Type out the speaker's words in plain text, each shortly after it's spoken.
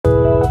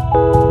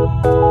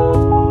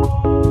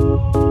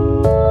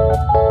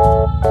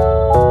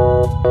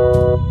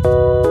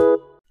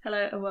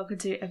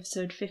welcome to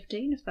episode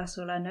 15 of That's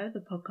All I Know, the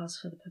podcast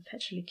for the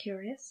perpetually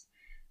curious.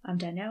 I'm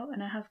Danielle,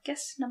 and I have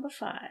guest number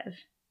 5,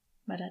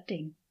 my dad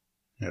Dean.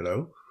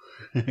 Hello.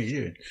 How are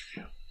you?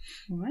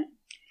 All right.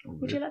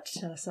 Would you like to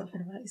tell us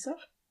something about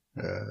yourself?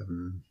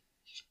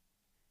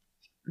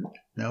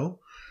 No.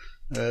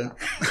 Right,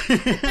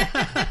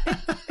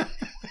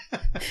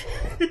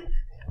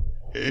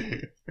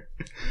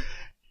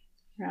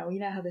 well, you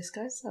know how this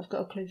goes. I've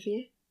got a clue for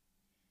you.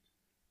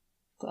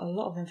 I've got a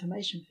lot of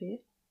information for you.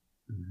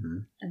 Mm-hmm.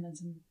 And then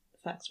some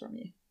facts from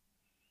you.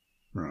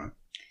 Right.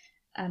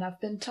 And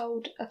I've been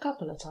told a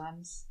couple of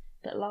times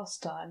that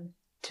last time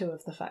 2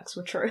 of the facts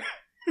were true.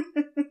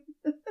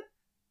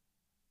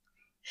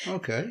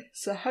 Okay.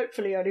 So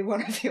hopefully only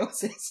one of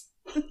yours is.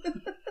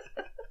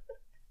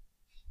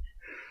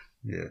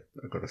 Yeah,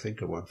 I've got to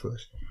think of one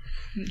first.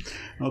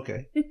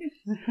 Okay.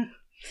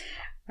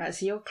 Right,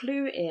 so your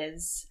clue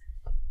is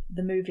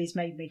the movies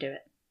made me do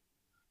it.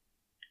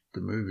 The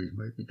movies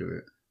made me do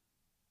it.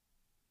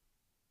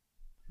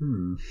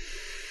 I'm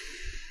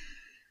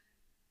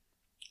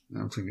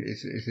thinking,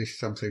 is this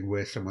something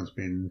where someone's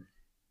been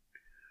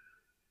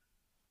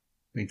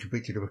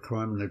convicted of a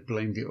crime and they've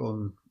blamed it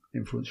on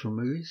influence from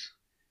movies?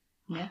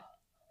 Yeah.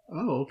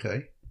 Oh,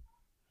 okay.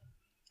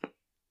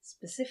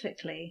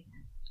 Specifically,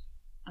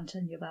 I'm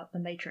telling you about the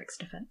Matrix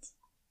defense.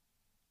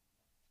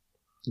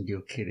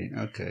 You're kidding.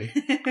 Okay.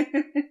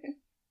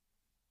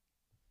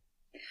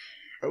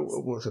 Oh,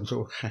 what, some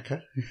sort of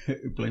hacker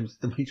who blames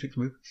the Matrix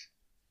movies?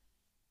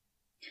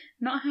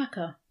 Not a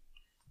hacker.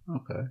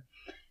 Okay.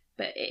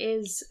 But it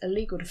is a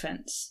legal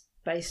defense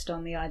based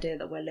on the idea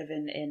that we're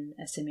living in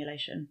a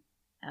simulation,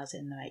 as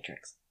in the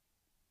Matrix.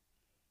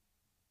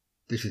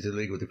 This is a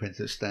legal defense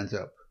that stands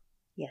up.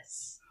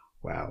 Yes.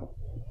 Wow.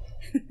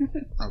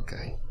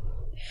 Okay.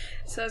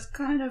 So it's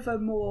kind of a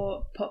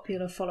more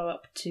popular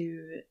follow-up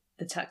to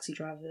the taxi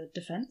driver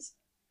defense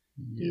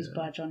used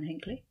by John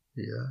Hinckley.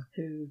 Yeah.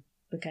 Who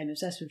became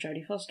obsessed with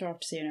Jodie Foster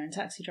after seeing her in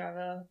Taxi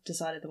Driver,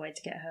 decided the way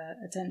to get her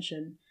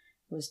attention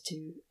was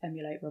to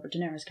emulate Robert De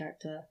Niro's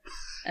character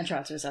and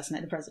try to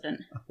assassinate the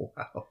president.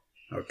 Wow.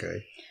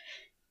 Okay.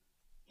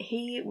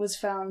 He was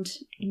found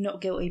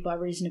not guilty by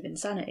reason of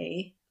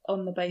insanity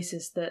on the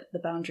basis that the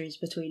boundaries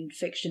between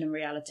fiction and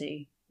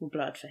reality were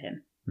blurred for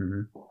him.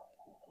 Mm-hmm.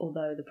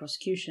 Although the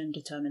prosecution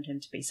determined him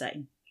to be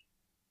sane.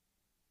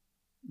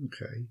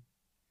 Okay.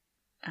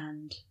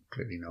 And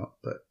clearly not,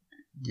 but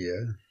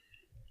yeah.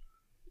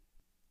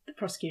 The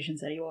prosecution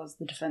said he was,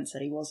 the defence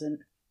said he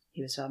wasn't.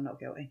 He was found not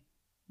guilty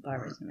by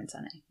reason of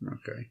insanity.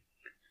 Okay.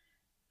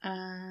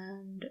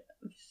 And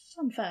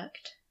fun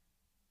fact,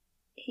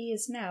 he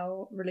is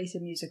now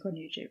releasing music on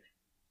YouTube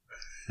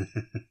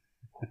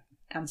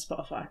and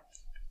Spotify.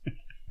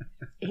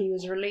 He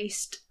was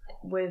released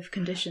with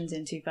conditions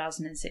in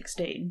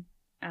 2016,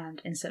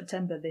 and in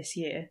September this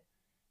year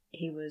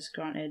he was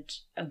granted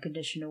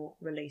unconditional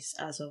release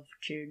as of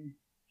June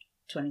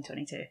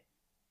 2022.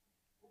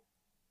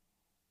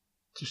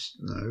 Just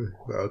no.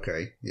 Well,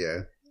 okay,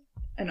 yeah.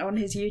 And on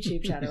his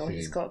YouTube channel,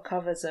 he's got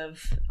covers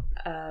of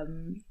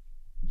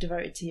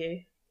Devoted to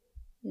You,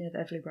 the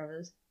Everly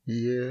Brothers.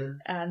 Yeah.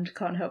 And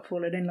Can't Help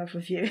Falling in Love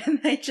with You.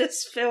 And they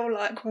just feel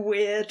like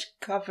weird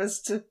covers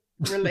to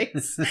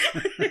release.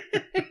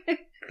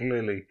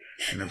 Clearly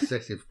an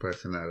obsessive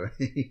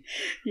personality.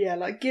 Yeah,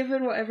 like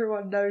given what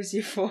everyone knows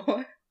you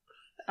for,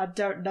 I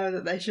don't know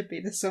that they should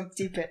be the songs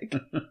you pick.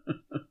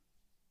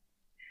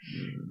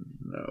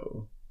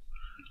 No.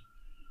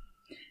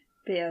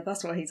 But yeah,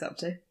 that's what he's up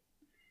to.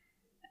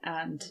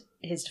 And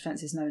his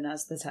defence is known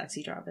as the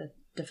Taxi Driver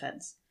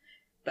defence.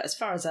 But as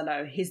far as I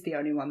know, he's the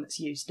only one that's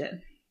used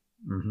it.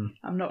 Mm-hmm.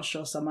 I'm not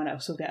sure someone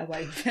else will get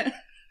away with it.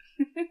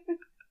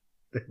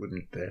 They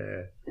wouldn't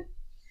dare.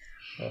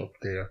 Oh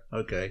dear.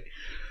 Okay.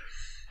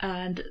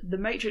 And the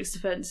Matrix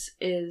defence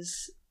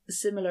is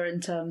similar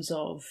in terms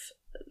of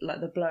like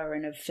the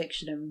blurring of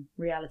fiction and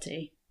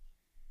reality.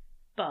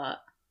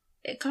 But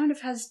it kind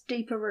of has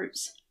deeper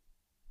roots.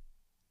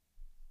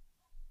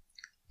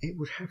 It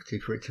would have to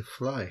for it to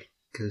fly,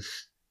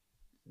 because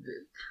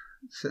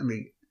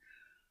certainly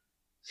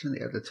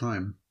at the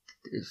time,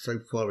 it's so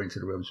far into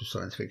the realms of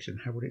science fiction.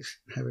 How would it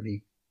have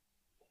any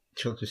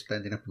chance of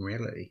standing up in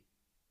reality?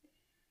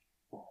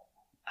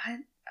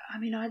 I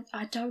mean,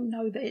 I don't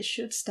know that it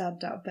should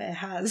stand up, but it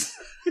has.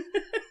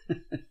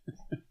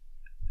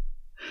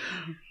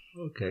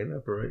 Okay,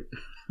 elaborate.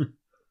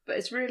 But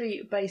it's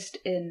really based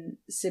in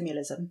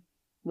simulism,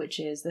 which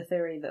is the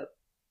theory that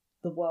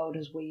the world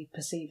as we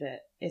perceive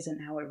it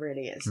isn't how it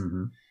really is.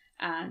 Mm-hmm.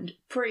 And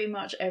pretty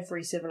much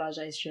every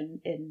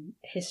civilization in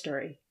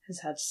history has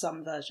had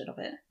some version of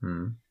it.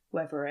 Mm.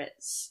 Whether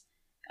it's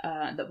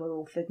that we're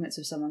all figments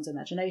of someone's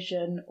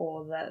imagination,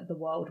 or that the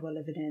world we're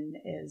living in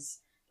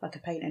is like a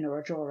painting or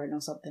a drawing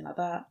or something like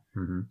that,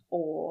 mm-hmm.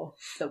 or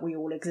that we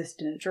all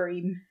exist in a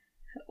dream,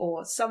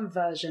 or some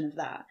version of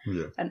that.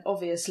 Yeah. And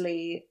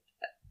obviously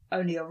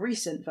only a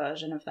recent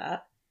version of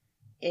that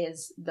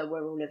is that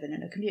we're all living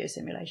in a computer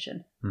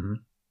simulation. Mm-hmm.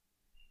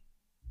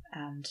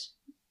 And,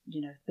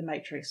 the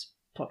Matrix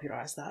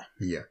popularised that.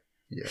 Yeah,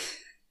 yeah.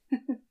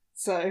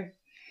 So,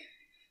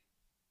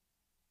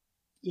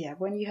 Yeah,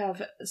 when you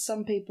have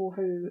some people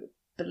who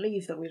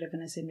believe that we live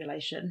in a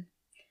simulation,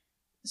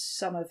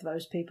 some of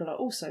those people are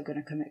also going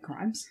to commit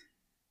crimes.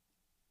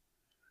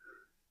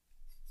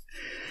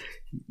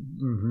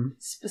 Mm-hmm.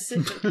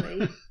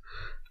 Specifically,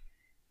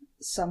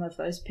 some of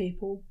those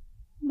people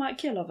might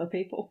kill other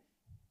people.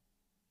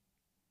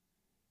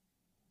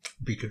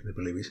 Because they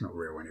believe it's not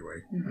real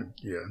anyway. Mm-hmm.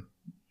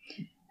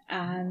 Yeah.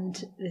 And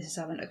this has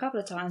happened a couple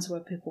of times where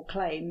people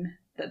claim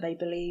that they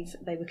believe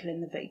they were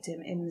killing the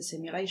victim in the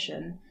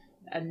simulation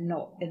and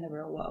not in the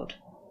real world.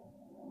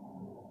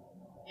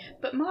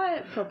 But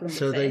my problem with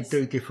So they this...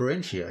 do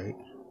differentiate.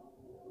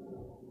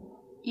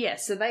 Yeah,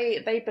 so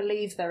they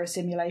believe they're a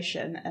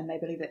simulation, and they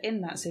believe that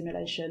in that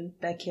simulation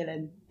they're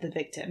killing the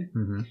victim.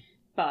 Mm-hmm.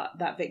 But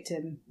that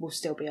victim will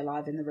still be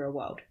alive in the real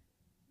world.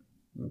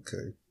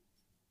 Okay.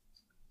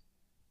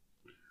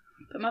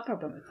 But my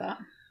problem with that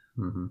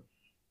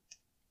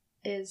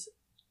is,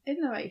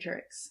 in the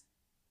Matrix,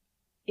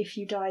 if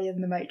you die in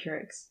the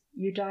Matrix,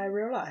 you die in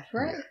real life,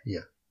 right?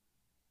 Yeah.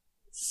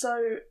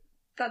 So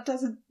that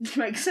doesn't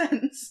make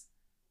sense.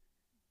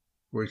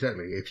 Well,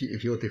 exactly.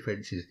 If your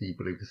defence is that you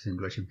believe the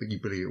simulation, but you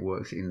believe it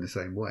works in the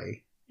same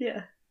way,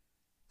 Yeah.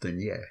 then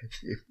yeah,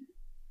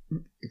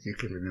 if you're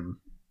killing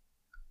them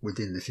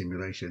within the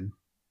simulation,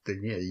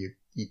 then yeah,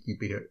 you'd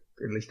be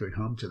at least doing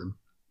harm to them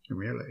in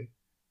reality.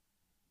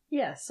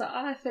 Yeah, so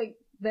I think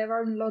their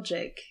own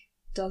logic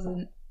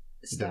doesn't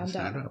stand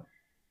up.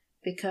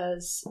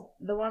 Because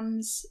the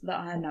ones that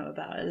I know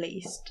about, at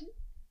least,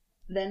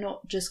 they're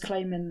not just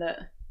claiming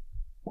that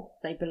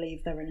they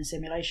believe they're in a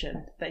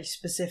simulation. They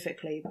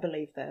specifically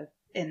believe they're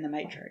in the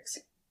Matrix.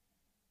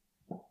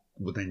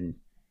 Well, then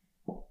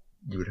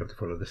you would have to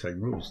follow the same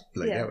rules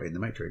laid out in the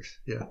Matrix.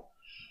 Yeah.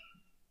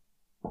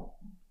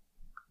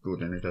 Well,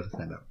 then it doesn't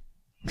stand up.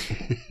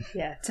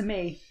 Yeah, to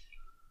me,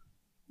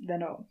 they're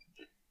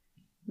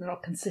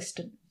not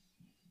consistent.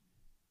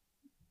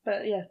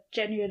 But yeah,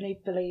 genuinely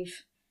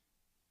believe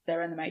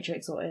they're in the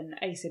Matrix or in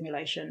a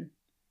simulation,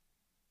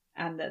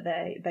 and that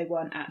they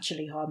weren't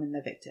actually harming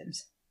their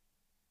victims.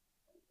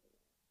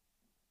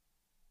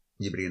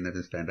 Yeah, but it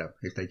doesn't stand up.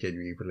 If they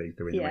genuinely believe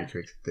they're in the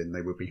Matrix, then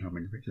they would be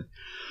harming the victims.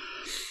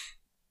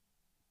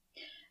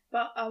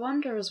 But I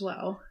wonder as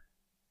well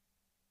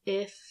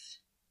if,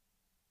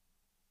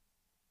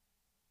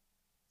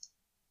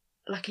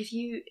 like,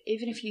 even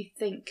if you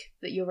think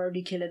that you're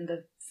only killing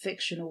the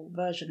fictional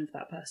version of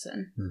that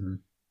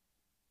person,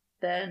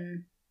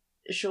 then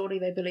surely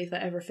they believe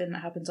that everything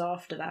that happens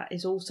after that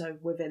is also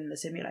within the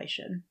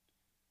simulation,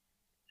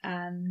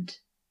 and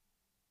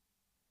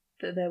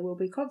that there will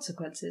be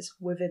consequences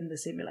within the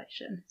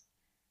simulation.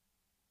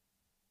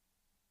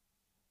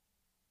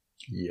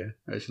 Yeah,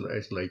 as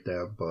laid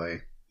down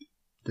by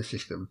the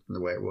system and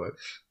the way it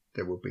works,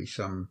 there will be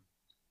some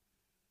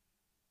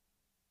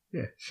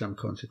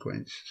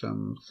consequence,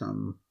 some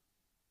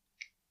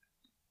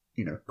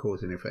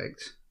cause and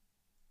effect.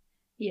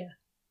 Yeah.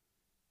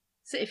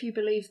 So if you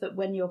believe that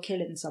when you're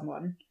killing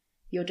someone,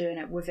 you're doing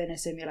it within a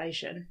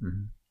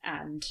simulation,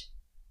 and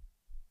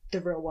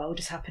the real world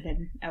is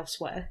happening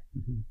elsewhere,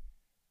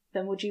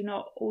 then would you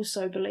not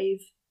also believe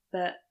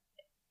that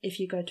if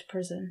you go to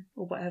prison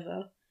or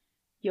whatever,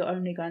 you're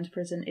only going to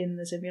prison in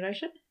the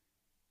simulation?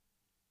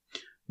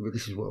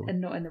 Well,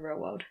 and not in the real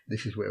world.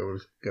 This is where I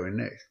was going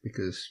next,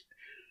 because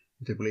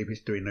if they believe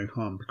it's doing no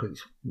harm because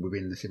it's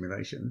within the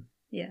simulation.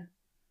 Yeah.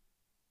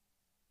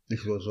 This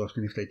is what I was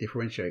asking, if they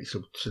differentiate.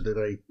 So do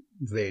they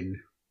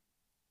then,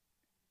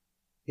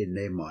 in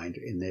their mind,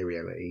 in their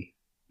reality,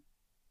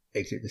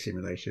 exit the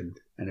simulation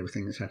and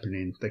everything that's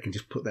happening, they can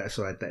just put that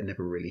aside, that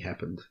never really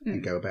happened,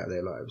 and go about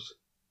their lives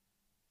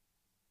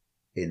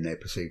in their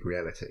perceived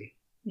reality?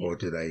 Yeah. Or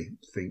do they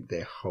think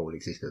their whole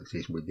existence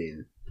is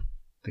within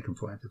the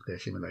confines of their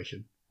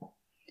simulation?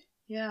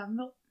 Yeah, I'm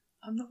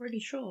not really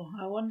sure.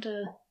 I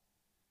wonder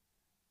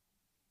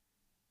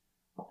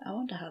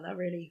how that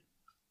really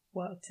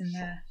worked in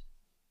there.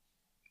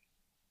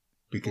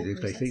 Because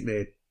if they think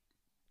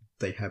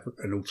they have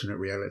an alternate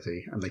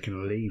reality and they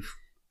can leave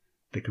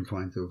the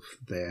confines of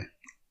their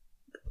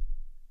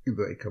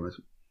inverted commas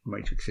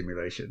matrix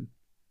simulation,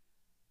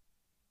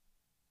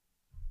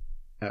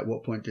 at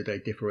what point do they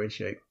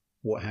differentiate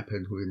what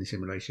happened within the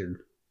simulation,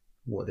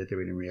 what they're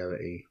doing in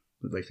reality?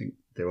 They think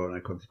there are no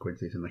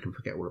consequences and they can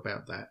forget all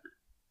about that,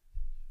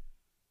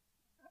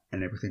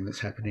 and everything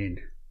that's happening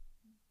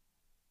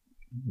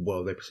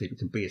while they perceive it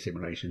to be a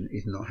simulation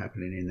is not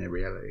happening in their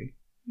reality.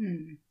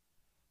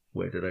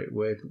 Where do they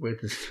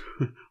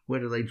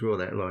draw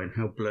that line?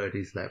 How blurred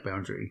is that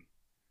boundary?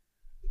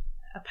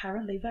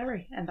 Apparently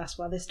very, and that's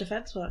why this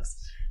defence works.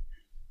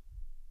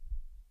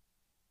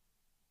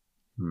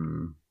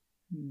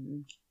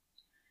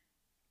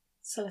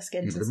 So let's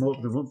get into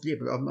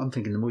but I'm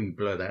thinking the more you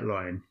blur that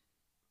line,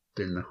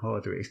 then the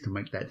harder it is to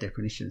make that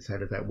definition. So how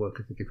does that work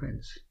as a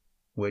defence?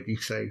 Where do you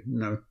say,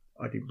 no,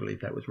 I didn't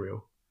believe that was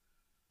real?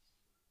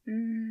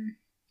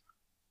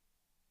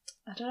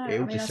 I don't know.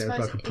 It all just sounds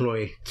like a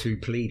ploy to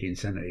plead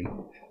insanity.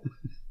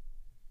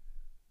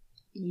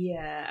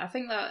 Yeah, I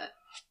think that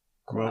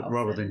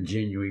rather than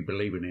genuinely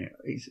believing it,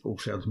 it all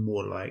sounds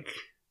more like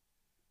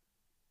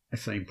a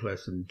sane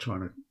person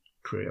trying to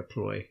create a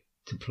ploy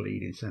to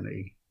plead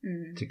insanity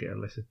to get a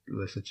lesser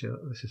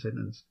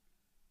sentence.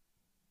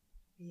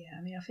 Yeah,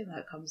 I mean, I think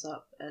that comes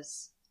up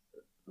as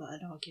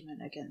like an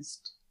argument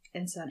against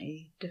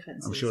insanity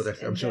defences. I'm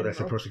sure that's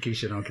a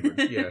prosecution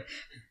argument. Yeah.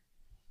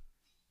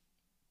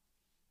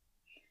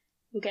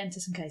 We'll get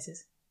into some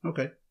cases.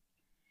 Okay.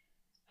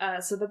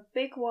 So the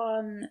big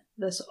one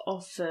that's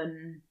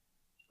often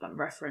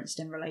referenced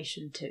in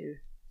relation to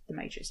the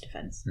Matrix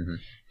defence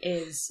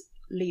is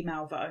Lee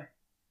Malvo. Do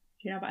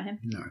you know about him?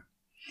 No.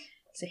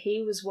 So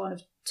he was one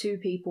of 2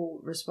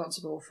 people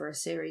responsible for a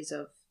series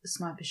of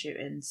sniper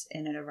shootings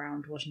in and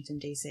around Washington,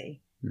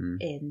 D.C.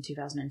 In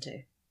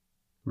 2002.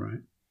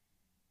 Right.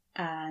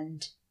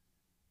 And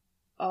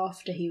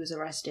after he was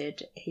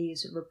arrested,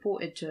 he's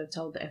reported to have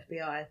told the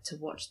FBI to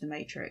watch The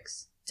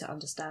Matrix to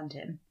understand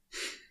him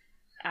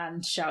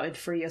and shouted,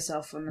 "Free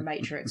yourself from the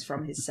Matrix"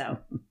 from his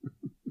cell.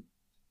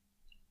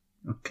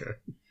 Okay.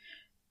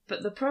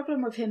 But the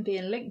problem with him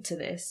being linked to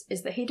this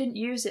is that he didn't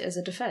use it as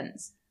a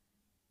defence.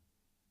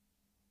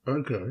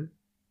 Okay.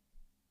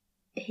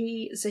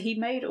 He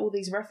made all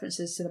these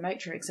references to the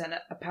Matrix and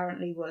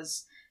apparently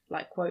was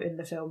quoting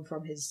the film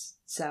from his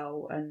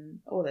cell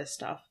and all this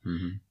stuff.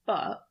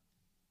 But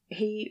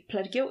he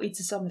pled guilty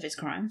to some of his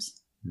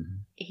crimes.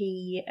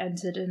 He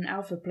entered an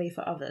alpha plea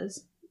for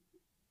others,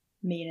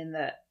 meaning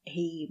that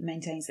he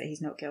maintains that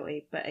he's not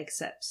guilty but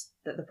accepts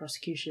that the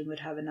prosecution would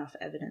have enough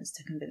evidence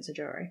to convince a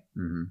jury.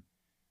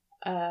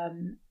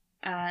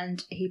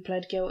 And he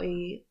pled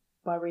guilty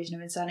by reason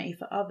of insanity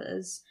for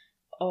others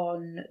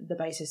on the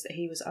basis that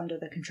he was under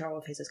the control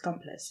of his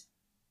accomplice.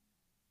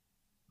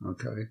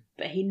 Okay.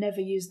 But he never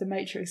used the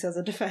Matrix as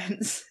a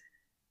defence.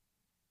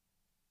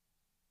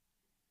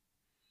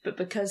 But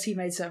because he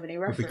made so many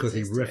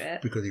references to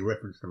it... Because he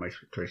referenced the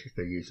Matrix,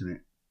 they're using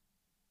it.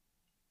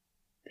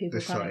 People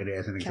they cited it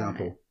as an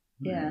example.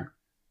 Yeah.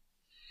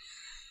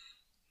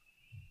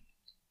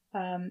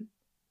 Yeah, and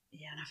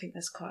I think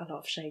there's quite a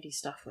lot of shady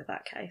stuff with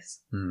that case.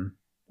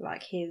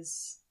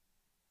 His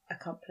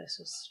accomplice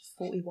was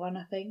 41,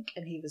 I think,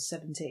 and he was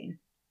 17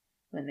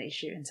 when these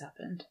shootings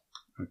happened.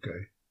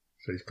 Okay.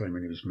 So he's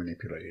claiming he was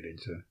manipulated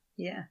into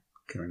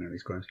carrying out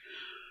these crimes.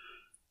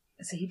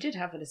 So he did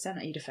have an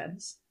insanity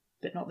defence,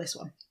 but not this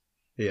one.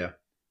 Yeah.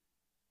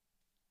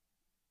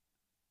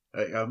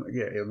 I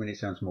mean, it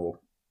sounds more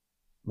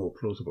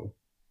plausible.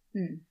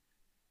 The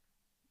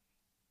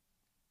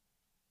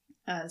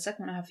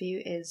second one I have for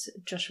you is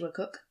Joshua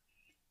Cook.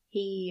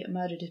 He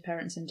murdered his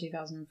parents in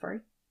 2003.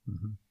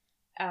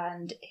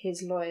 And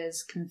his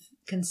lawyers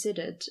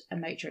considered a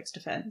Matrix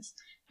defence,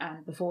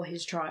 and before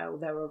his trial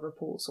there were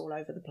reports all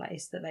over the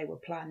place that they were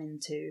planning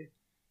to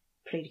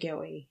plead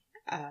guilty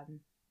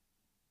on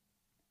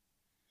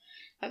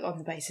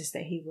the basis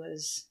that he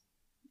was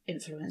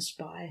influenced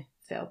by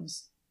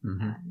films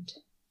and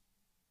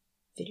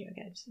video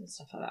games and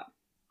stuff like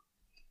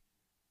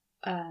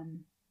that.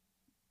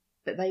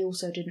 But they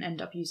also didn't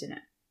end up using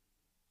it.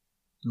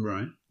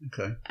 Right,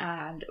 okay.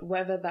 And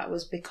whether that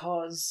was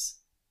because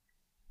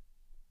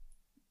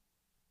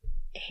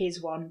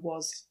his one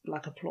was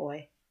like a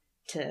ploy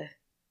to,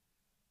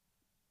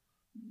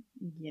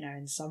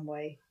 in some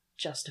way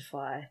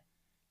justify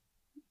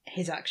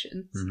his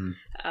actions.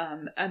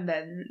 And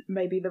then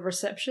maybe the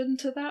reception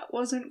to that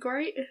wasn't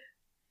great.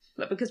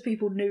 Because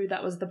people knew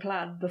that was the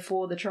plan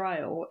before the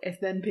trial, if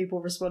then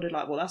people responded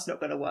well, that's not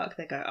going to work,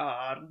 they go,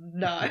 oh,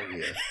 no.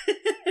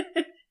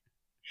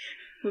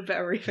 We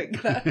better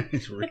rethink that.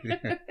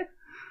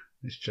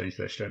 Let's change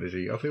that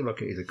strategy. I feel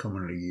like it is a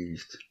commonly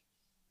used...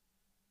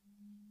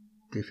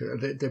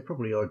 There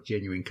probably are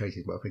genuine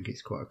cases, but I think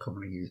it's quite a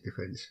commonly used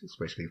defence,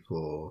 especially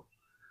for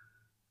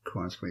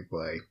crimes committed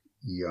by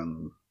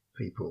young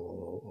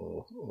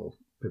people or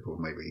people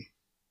with maybe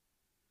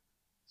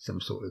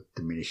some sort of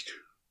diminished,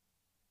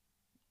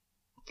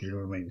 do you know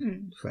what I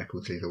mean,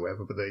 faculties or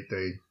whatever, but they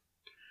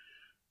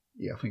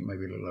I think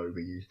maybe a little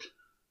overused.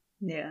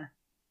 Yeah.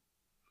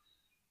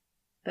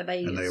 But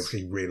they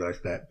obviously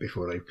realised that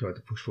before they tried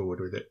to push forward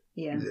with it.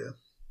 Yeah,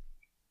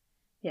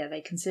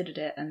 they considered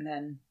it and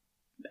then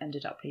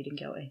ended up pleading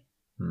guilty.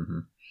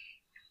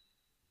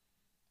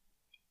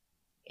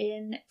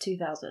 In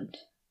 2000,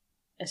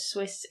 a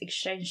Swiss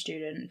exchange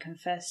student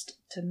confessed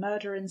to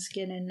murdering,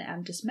 skinning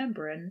and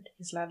dismembering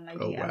his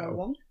landlady Emma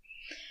Wong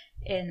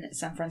in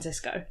San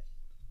Francisco.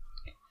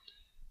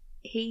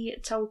 He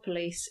told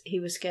police he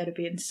was scared of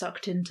being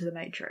sucked into the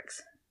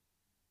Matrix.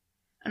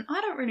 And I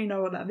don't really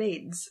know what that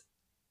means.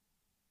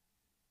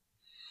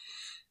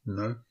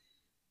 No.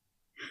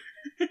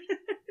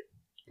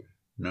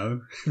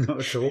 No, not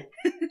at all.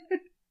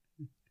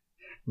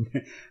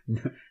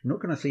 Not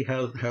going to see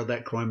how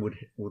that crime would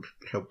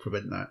help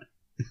prevent that.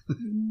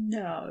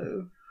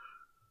 No.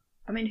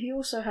 I mean, he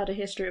also had a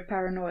history of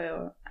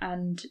paranoia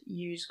and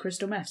used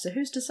crystal meth, so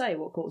who's to say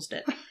what caused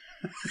it?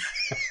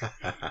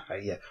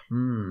 Yeah.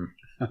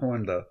 I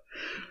wonder.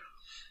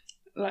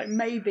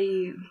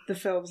 Maybe the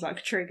films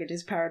triggered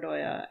his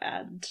paranoia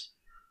and,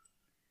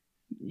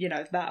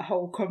 that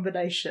whole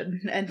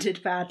combination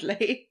ended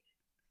badly.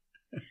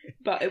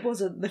 But it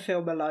wasn't the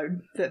film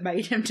alone that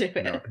made him do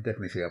it. No, I can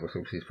definitely see other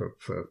sources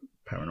for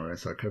paranoia and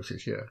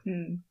psychosis, yeah.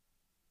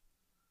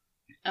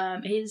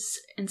 His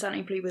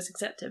insanity plea was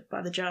accepted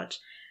by the judge,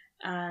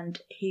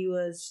 and he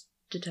was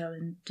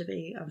determined to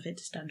be unfit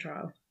to stand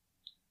trial.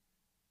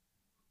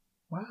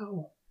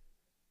 Wow.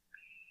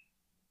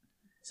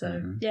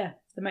 So, yeah,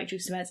 the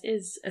Matrix defense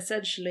is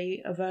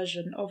essentially a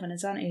version of an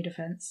insanity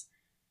defense,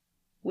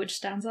 which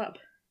stands up.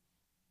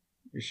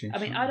 I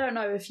mean, I don't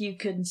know if you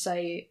can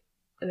say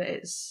that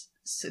it's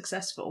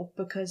successful,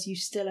 because you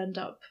still end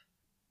up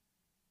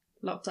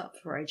locked up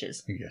for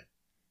ages. Yeah.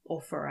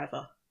 Or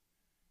forever.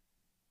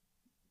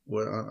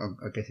 Well,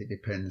 I guess it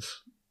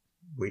depends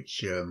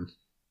which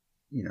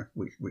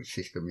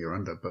system you're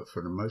under, but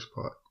for the most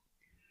part,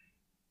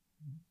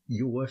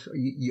 you're worse.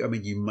 I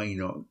mean, you may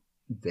not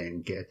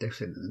then get a death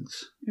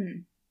sentence.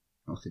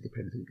 Also, it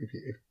depends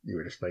if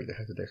you're in a state that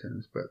has a death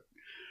sentence, but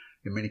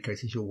in many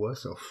cases, you're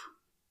worse off.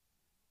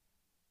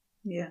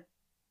 Yeah.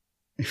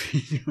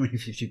 If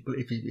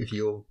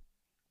your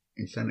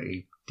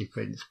insanity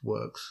defense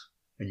works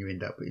and you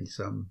end up in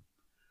some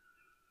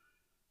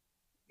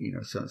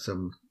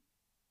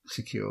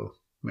secure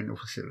mental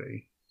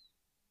facility,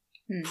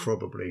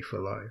 probably for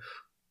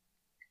life.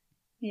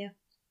 Yeah.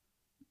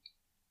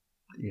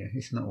 Yeah,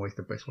 it's not always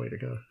the best way to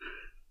go.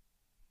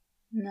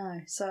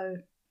 No, so,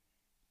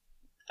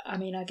 I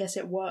mean, I guess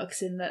it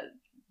works in that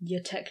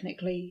you're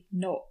technically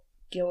not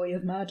guilty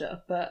of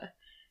murder, but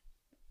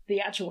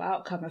the actual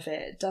outcome of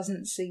it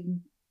doesn't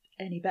seem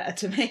any better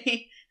to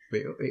me.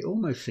 But it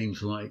almost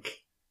seems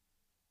like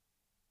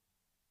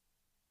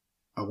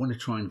I want to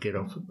try and get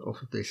off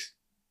of this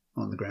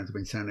on the grounds of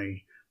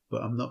insanity,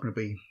 but I'm not going to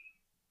be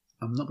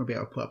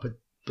able to put up a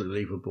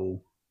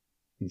believable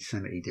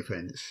insanity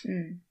defence.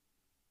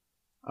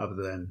 Other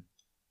than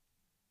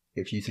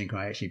if you think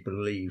I actually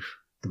believe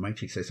the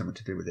Matrix has something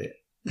to do with it,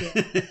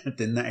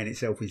 then that in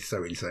itself is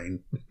so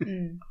insane.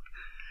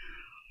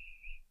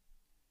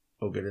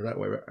 I'll get it that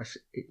way.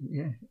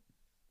 Yeah.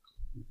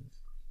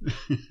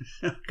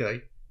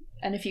 Okay.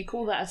 And if you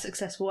call that a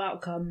successful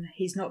outcome,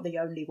 he's not the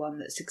only one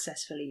that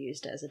successfully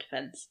used it as a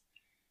defence.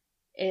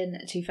 In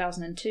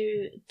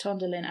 2002,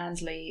 Tonda Lynn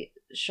Ansley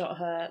shot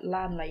her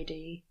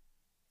landlady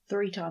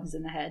 3 times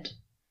in the head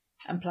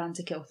and planned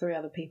to kill 3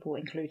 other people,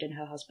 including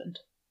her husband.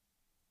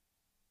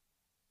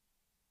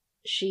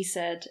 She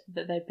said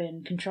that they'd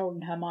been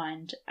controlling her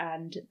mind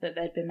and that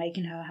they'd been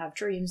making her have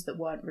dreams that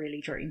weren't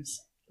really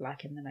dreams,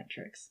 like in The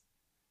Matrix.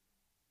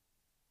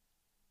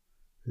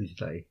 Who's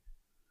they?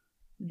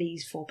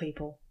 These 4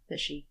 people that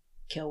she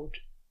killed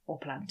or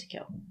planned to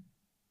kill.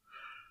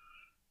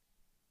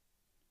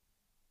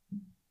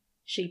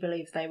 She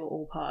believed they were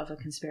all part of a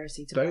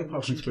conspiracy to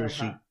brainwash and kill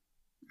her.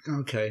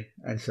 Okay,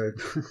 and so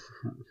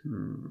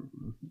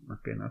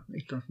again,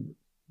 it doesn't.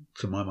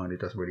 To my mind, it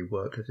doesn't really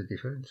work as a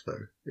defence,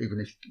 though. Even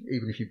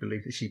if you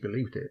believe that she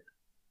believed it.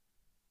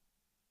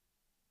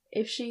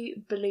 If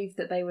she believed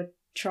that they were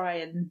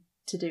trying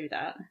to do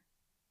that,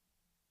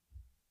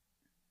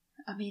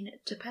 I mean,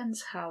 it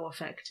depends how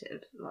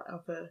effective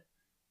other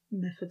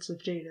methods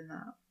of dealing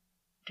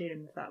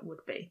with that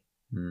would be.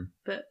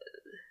 But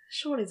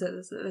surely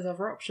there's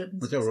other options.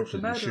 There's other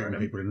options than shooting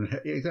people in the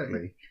head. Yeah,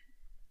 exactly.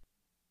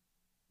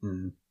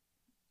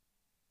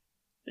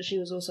 But she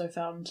was also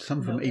found. Some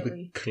of them either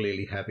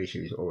clearly have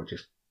issues or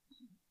just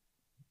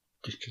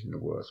in the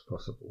worst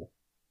possible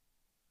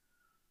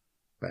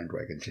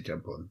bandwagon to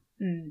jump on.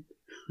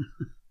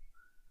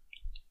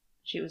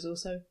 She was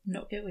also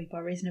not guilty by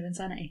reason of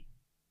insanity.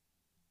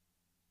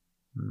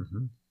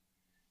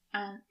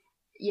 And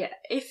yeah,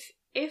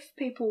 if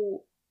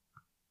people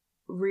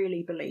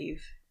really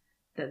believe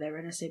that they're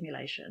in a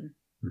simulation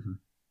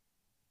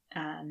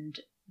and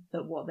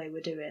that what they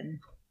were doing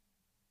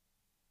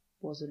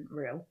wasn't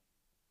real,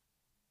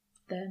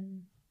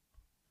 then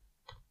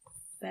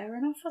fair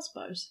enough, I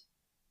suppose.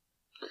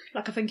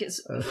 Like, I think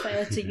it's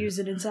fair to use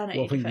an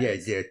insanity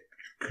defense. Yeah,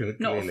 clearly.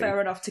 Not fair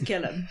enough to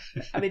kill them.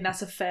 I mean,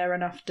 that's a fair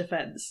enough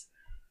defense.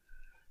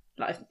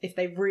 Like, if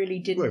they really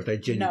didn't know... Well, if they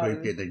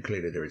genuinely did, then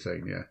clearly they're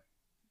insane, yeah.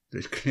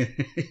 There's clear,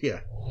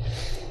 yeah.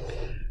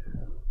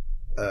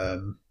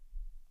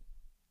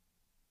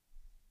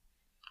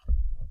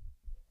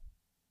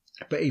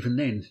 But even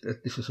then,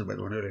 this was about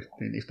the one earlier,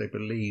 if they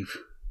believe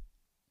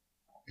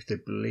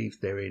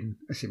they're in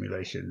a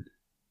simulation,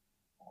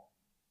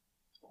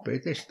 but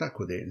if they're stuck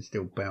with it and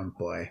still bound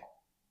by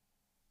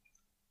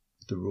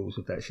the rules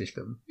of that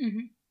system,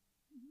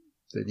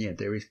 then yeah,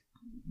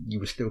 you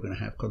were still going to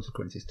have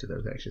consequences to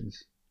those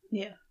actions.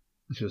 Yeah.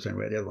 As you were saying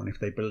about the other one, if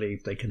they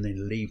believe they can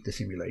then leave the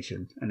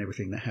simulation and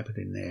everything that happened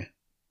in there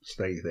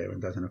stays there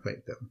and doesn't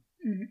affect them,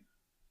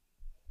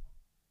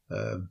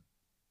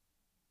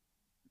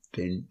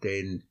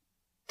 then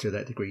to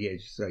that degree, yeah,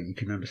 so you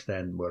can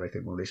understand why they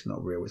think, well, it's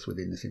not real, it's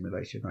within the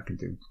simulation, I can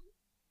do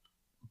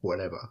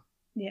whatever.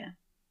 Yeah.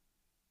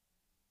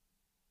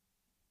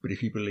 But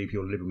if you believe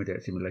you're living within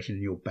that simulation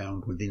and you're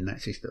bound within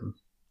that system,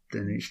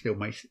 then it still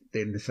makes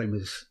then the same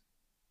as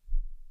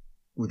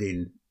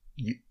within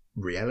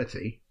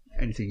reality.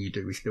 Anything you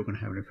do is still going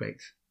to have an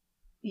effect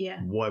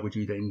Yeah. Why would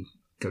you then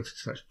go to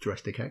such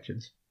drastic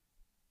actions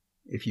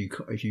if you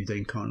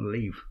then can't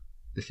leave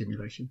the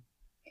simulation?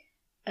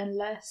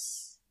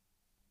 Unless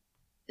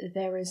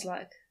there is,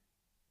 like,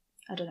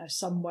 I don't know,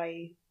 some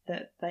way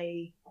that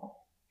they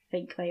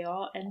think they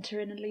are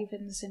entering and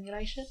leaving the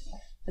simulation,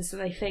 and so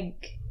they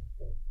think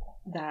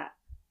that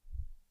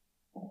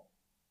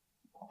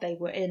they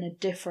were in a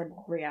different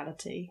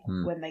reality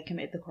when they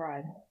committed the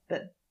crime,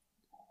 but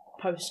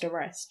post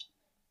arrest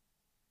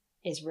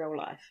is real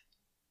life.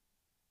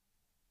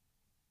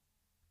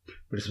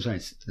 But as I'm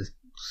saying,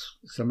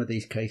 some of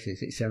these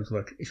cases, it sounds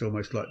like it's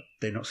almost like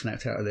they're not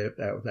snapped out of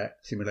that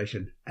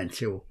simulation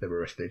until they're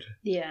arrested.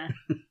 Yeah.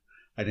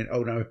 And then,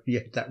 oh no,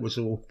 yeah, that was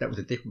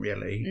a different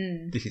reality.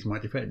 This is my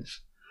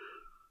defence.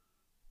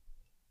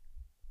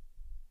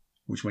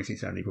 Which makes it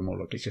sound even more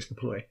like it's just a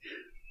ploy.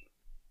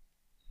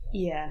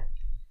 Yeah.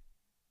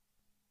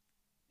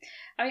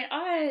 I mean,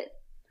 I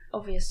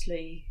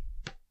obviously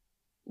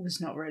was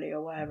not really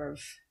aware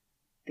of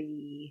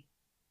the,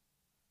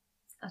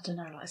 I don't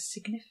know, like,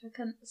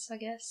 significance, I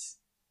guess,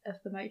 of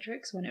The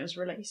Matrix when it was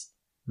released.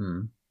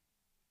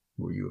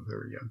 Well, you were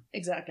very young.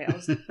 Exactly, I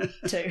was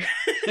 2.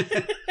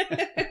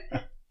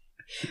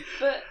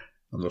 But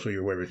I'm not sure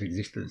you're aware of its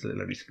existence, let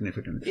alone its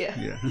significance.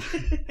 Yeah.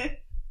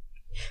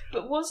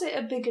 But was it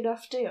a big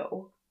enough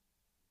deal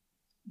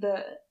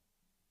that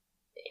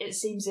it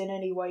seems in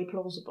any way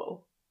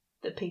plausible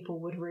that people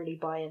would really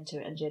buy into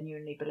it and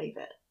genuinely believe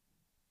it?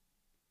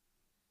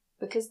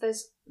 Because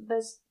there's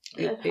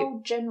a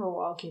whole general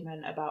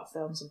argument about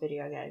films and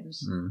video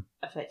games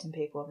affecting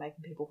people and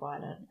making people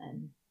violent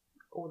and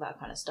all that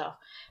kind of stuff.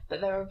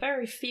 But there are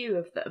very few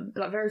of them,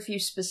 like very few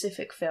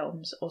specific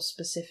films or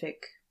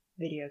specific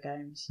video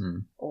games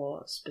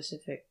or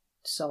specific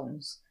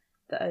songs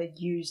that are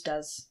used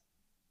as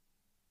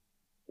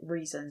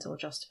reasons or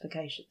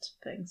justifications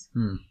for things.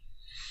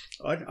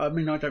 I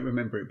mean, I don't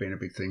remember it being a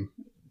big thing.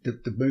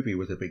 The movie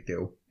was a big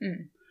deal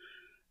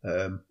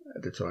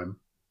at the time.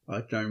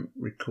 I don't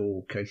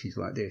recall cases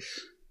like this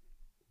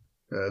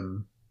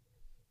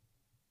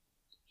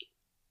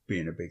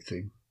being a big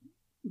thing.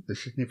 The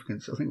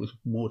significance, I think, was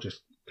more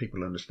just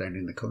people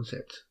understanding the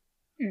concept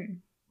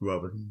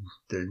rather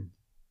than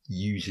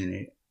using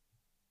it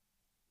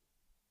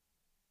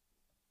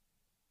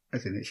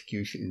as an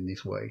excuse in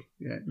this way.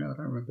 Yeah, no, I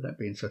don't remember that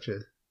being such a...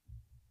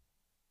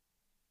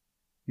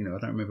 I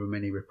don't remember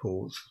many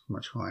reports,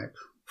 much hype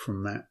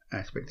from that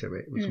aspect of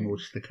it. It was more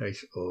just the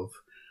case of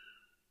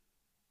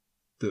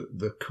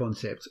the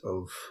concept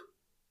of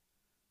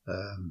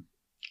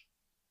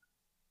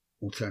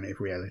alternative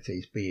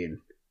realities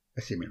being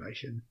a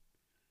simulation.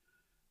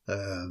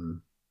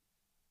 And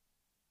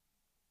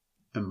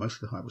most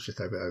of the hype was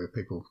just over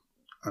people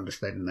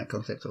understanding that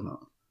concept or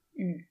not.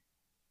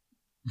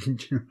 Do you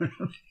know what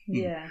I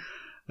mean? Yeah.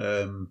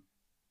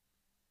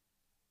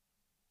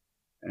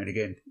 And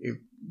again,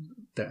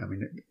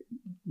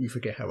 you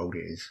forget how old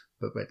it is,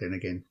 but then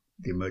again,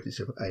 the emergence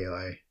of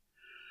AI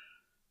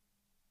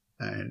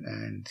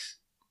and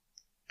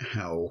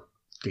how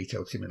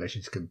detailed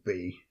simulations can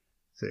be,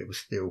 so it was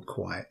still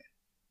quite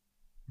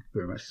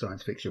very much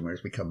science fiction, where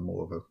it's become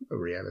more of a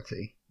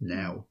reality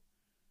now.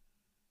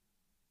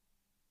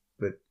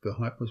 But the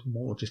hype was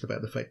more just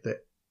about the fact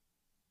that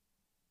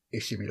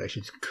if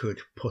simulations could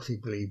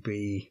possibly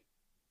be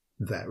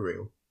that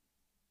real.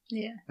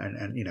 Yeah. And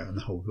and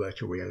the whole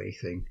virtual reality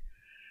thing.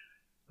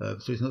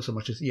 So it's not so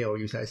much as, I'll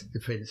use that as a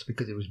defence,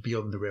 because it was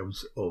beyond the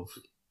realms of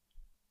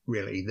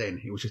reality then.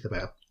 It was just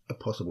about a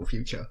possible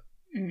future.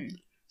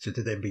 So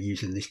to then be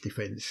using this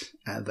defence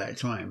at that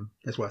time,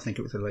 that's why I think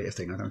it was a later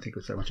thing. I don't think it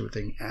was so much of a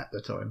thing at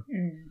the time.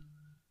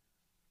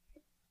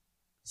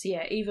 So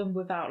yeah, even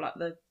without like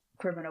the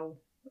criminal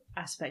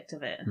aspect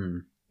of it,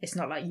 it's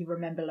not like you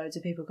remember loads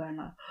of people going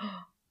like,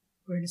 oh,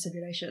 we're in a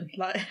simulation,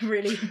 like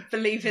really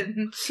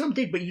believing. Some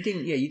did, but you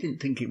didn't. Yeah, you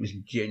didn't think it was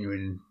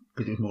genuine,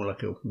 because it was more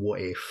like a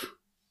what if.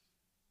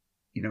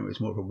 It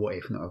was more of a what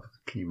if, not a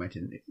can you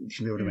imagine it?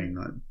 You know what I mean?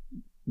 Like,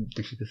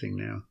 this is the thing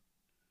now.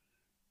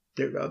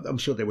 I'm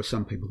sure there were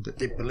some people that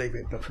did believe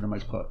it, but for the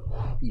most part,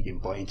 you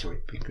didn't buy into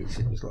it, because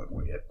it was like,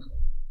 well, yeah,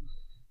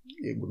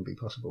 it wouldn't be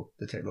possible.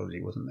 The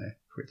technology wasn't there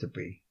for it to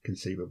be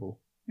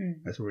conceivable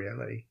as a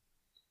reality.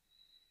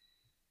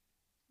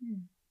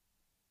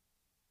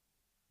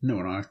 No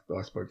one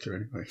I spoke to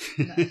anyway.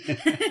 No.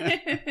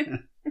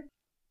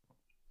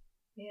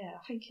 Yeah,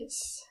 I think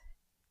it's,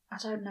 I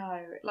don't know,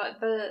 like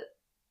the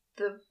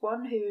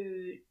one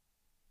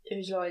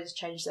whose lawyers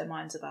changed their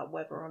minds about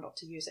whether or not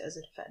to use it as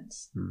a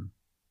defence.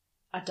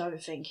 I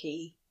don't think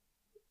he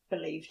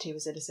believed he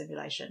was in a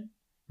simulation.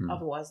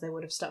 Otherwise, they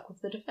would have stuck with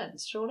the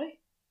defence,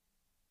 surely.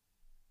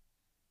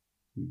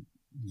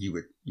 You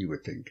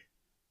would think.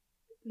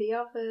 The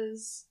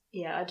others,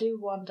 yeah, I do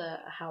wonder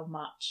how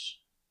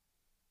much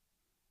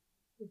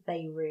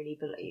they really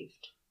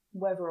believed,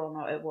 whether or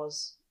not it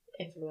was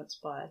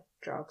influenced by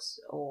drugs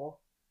or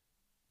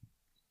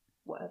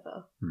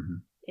whatever.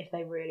 If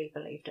they really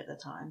believed at the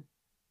time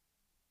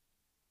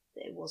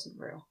that it wasn't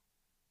real.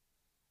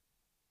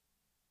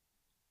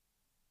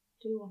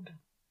 Do wonder.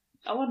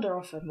 I wonder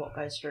often what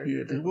goes through.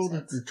 Yeah, people's well,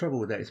 heads. the trouble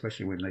with that,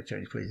 especially when they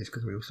change police, is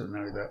because we also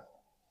know that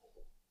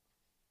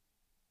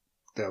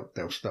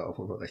they'll start off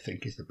with what they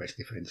think is the best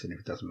defence, and if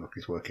it doesn't look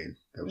it's working,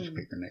 they'll just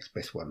pick the next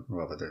best one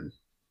rather than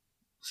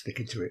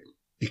sticking to it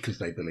because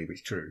they believe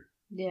it's true.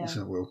 Yeah.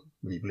 So, well,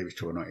 when you believe it's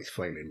true or not, it's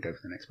failing. Go for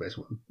the next best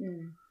one,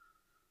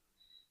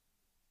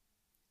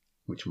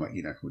 which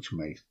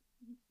may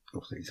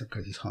also in some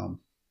cases harm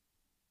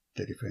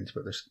their defence,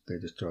 but they're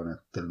just trying to.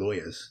 The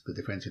lawyers, the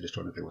defence, are just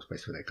trying to do what's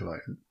best for their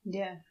client.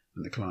 Yeah.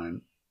 And the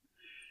client,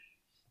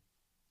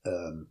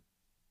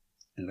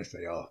 unless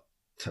they are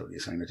totally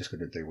saying they're just going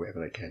to do whatever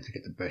they can to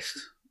get the best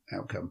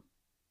outcome.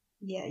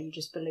 Yeah, you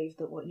just believe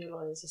that what your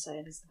lawyers are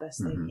saying is the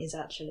best thing is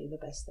actually the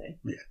best thing.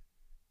 Yeah.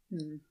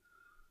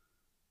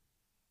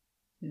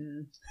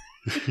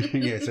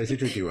 Yeah, so it's a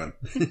tricky one.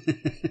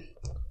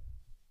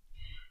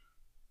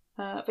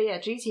 But yeah,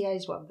 GTA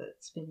is one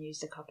that's been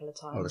used a couple of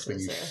times. Oh, that's been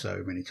used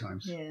so many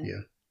times.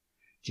 Yeah.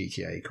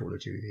 GTA, Call of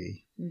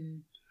Duty,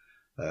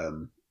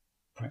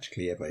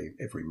 practically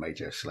every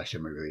major slasher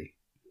movie.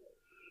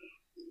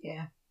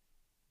 Yeah.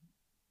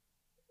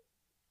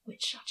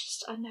 Which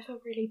I never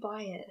really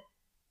buy it.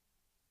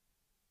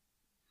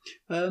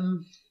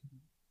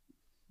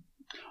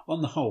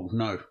 On the whole,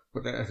 no.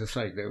 But as I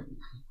say,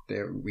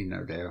 we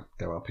know there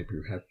are people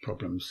who have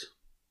problems,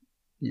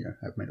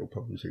 have mental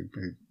problems who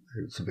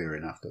are severe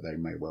enough that they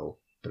may well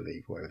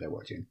believe whatever they're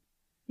watching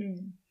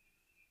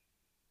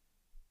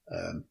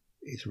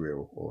is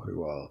real, or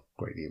who are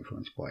greatly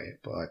influenced by it.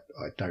 But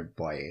I don't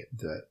buy it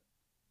that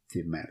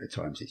the amount of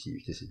times it's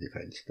used as a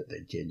defence that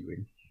they're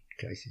genuine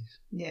cases.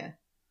 Yeah.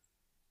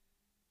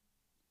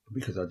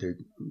 Because I do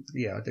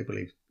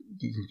believe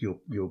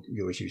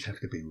your issues have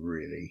to be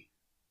really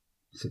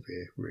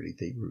severe, really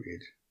deep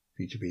rooted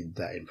for you to be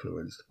that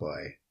influenced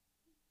by,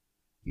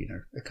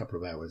 a couple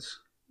of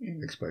hours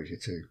exposure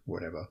to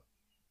whatever.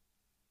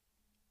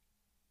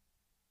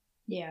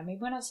 Yeah, I mean,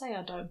 when I say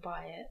I don't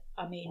buy it,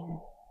 I mean,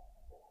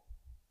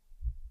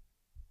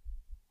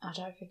 I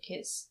don't think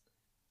it's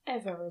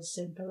ever as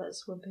simple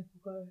as when people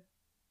go,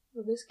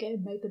 well, this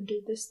game made them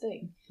do this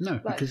thing. No,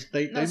 because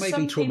they may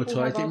be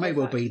traumatised. It may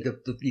well be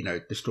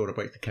the straw that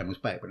breaks the camel's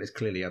back, but there's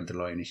clearly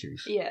underlying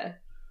issues. Yeah.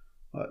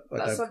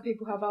 Some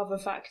people have other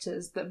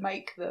factors that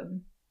make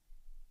them,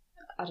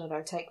 I don't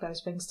know, take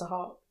those things to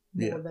heart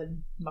more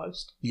than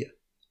most. Yeah.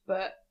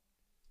 But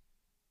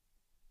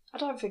I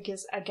don't think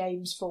it's a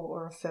game's fault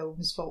or a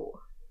film's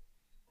fault.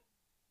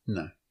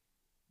 No,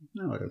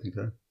 I don't think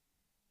so.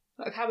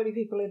 Like, how many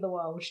people in the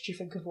world do you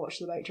think have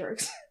watched The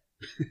Matrix?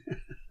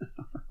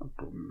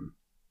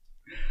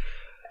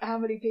 How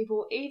many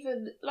people,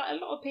 even, like, a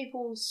lot of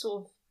people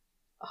sort of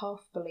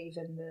half believe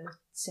in the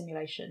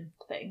simulation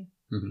thing,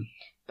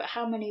 but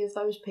how many of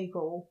those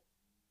people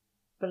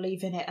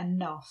believe in it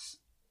enough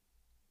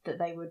that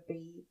they would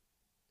be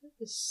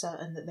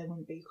certain that there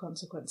wouldn't be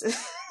consequences?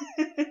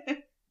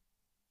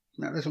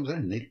 No, that's what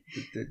I'm saying.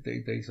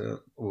 These are,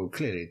 well,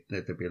 clearly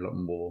there'd be a lot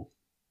more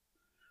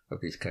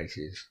of these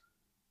cases,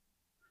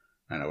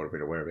 and I would have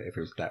been aware of it if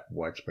it was that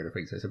widespread of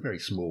things. So it's a very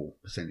small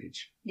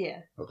percentage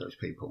of those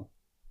people.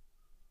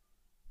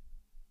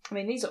 I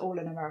mean, these are all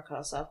in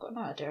America, so I've got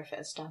no idea if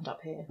it'll stand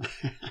up here.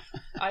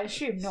 I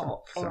assume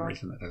not, For some or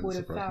reason, that I doesn't would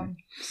have surprise found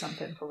me.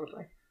 something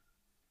probably.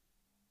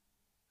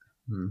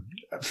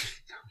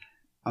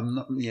 I'm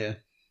not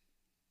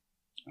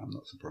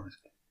surprised.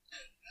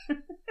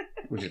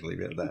 We'll just leave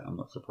it at that. I'm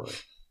not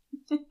surprised.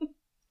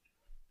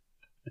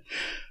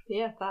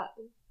 Yeah,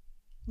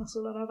 that's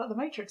all I know about the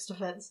Matrix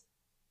defence.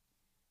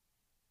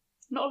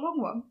 Not a long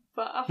one,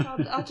 but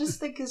I just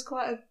think it's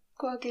quite a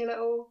quirky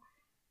little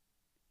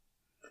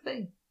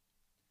thing.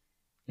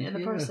 In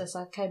the process,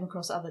 I came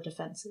across other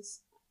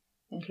defences,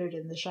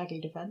 including the Shaggy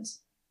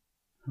defence.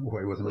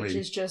 Well, it wasn't me. Which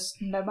is just,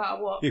 no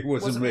matter what, It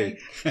wasn't me.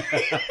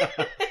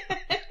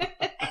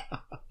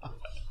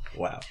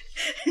 Wow.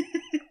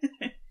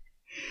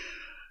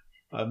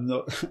 I'm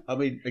not. I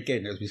mean,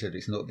 again, as we said,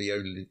 it's not the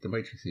only. The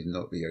Matrix is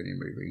not the only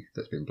movie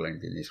that's been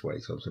blamed in this way.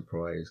 So I'm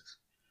surprised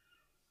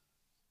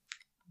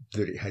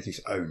that it has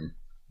its own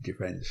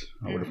defence.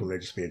 I would have thought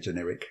there'd just be a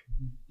generic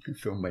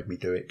film made me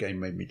do it, game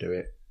made me do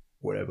it,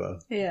 whatever.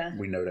 Yeah.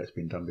 We know that's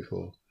been done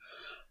before.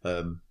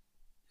 So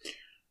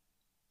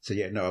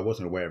yeah, no, I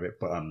wasn't aware of it,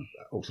 but I'm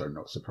also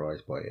not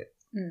surprised by it.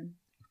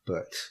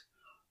 But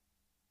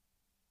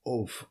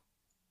of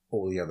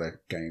all the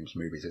other games,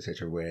 movies,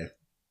 etc., where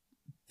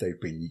they've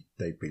been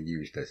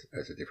used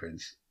as a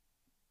defence,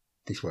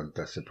 this one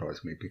does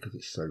surprise me because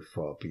it's so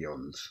far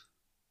beyond.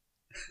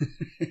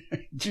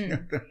 Do you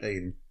know what I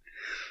mean?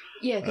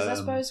 Yeah, because I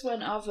suppose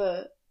when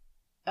other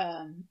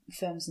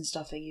films and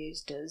stuff are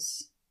used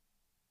as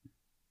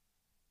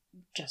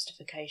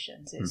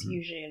justifications, it's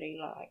usually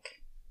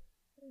like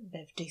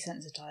they've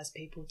desensitised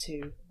people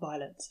to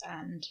violence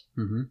and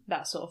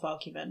that sort of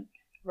argument,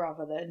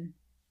 rather than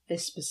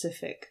this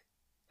specific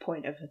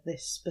point of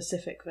this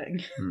specific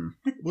thing.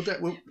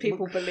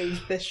 People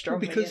believe this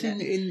strongly. Because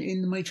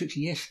in the Matrix,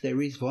 yes,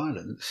 there is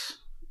violence.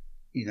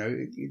 You know,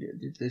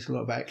 there's a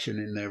lot of action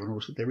in there, and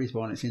also there is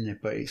violence in there,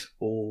 but it's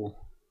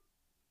all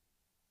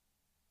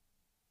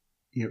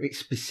it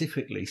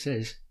specifically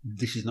says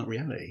this is not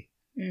reality.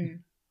 Mm.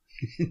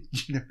 Do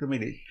you know what I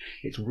mean?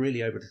 It's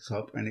really over the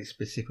top, and it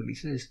specifically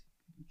says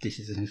this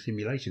is a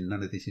simulation.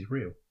 None of this is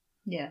real.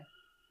 Yeah.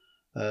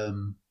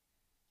 So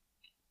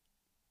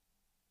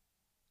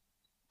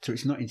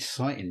it's not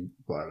inciting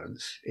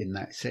violence in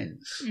that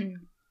sense.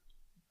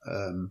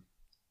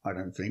 I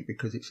don't think,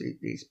 because it's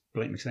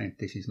blatantly saying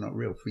this is not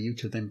real. For you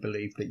to then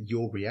believe that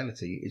your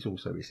reality is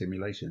also a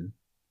simulation,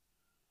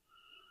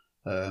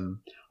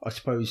 I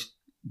suppose,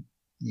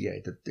 yeah,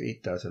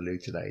 it does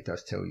allude to that. It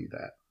does tell you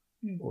that,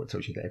 or it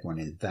tells you that everyone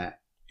in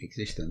that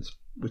existence,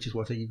 which is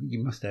what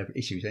you must have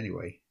issues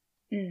anyway.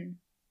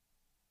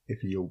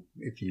 If you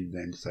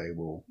then say,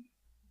 well,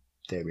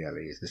 their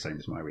reality is the same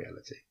as my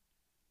reality.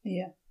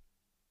 Yeah.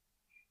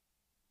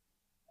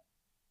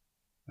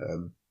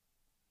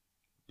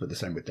 But the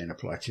same would then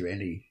apply to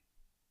any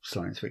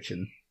science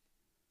fiction.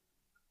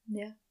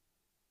 Yeah.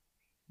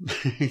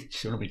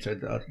 Sure,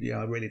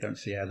 I really don't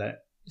see how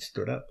that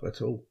stood up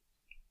at all.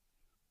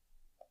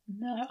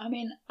 No, I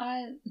mean,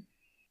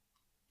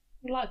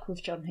 like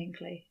with John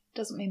Hinckley,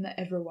 doesn't mean that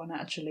everyone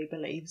actually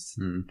believes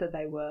that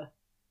they were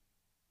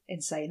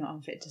insane or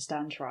unfit to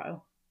stand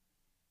trial.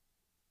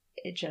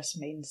 It just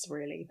means,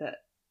 really,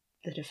 that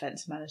the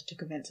defence managed to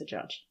convince a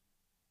judge.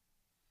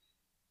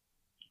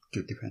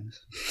 Good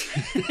defence.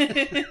 That's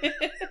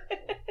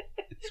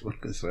what I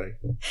can say.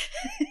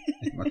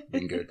 It must have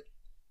been good.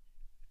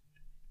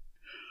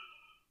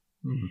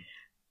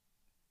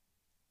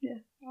 Yeah,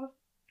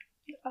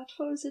 I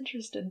thought it was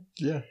interesting.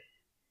 Yeah.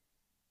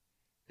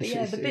 But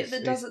yeah, the bit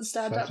that doesn't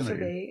stand up for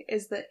me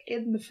is that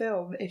in the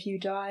film, if you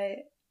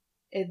die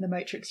in the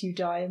Matrix, you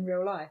die in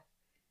real life.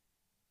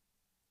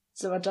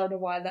 So I don't know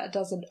why that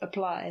doesn't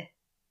apply.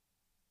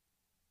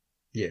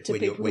 Yeah, to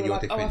people who are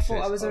like, I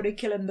thought I was only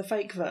killing the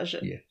fake version.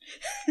 Yeah.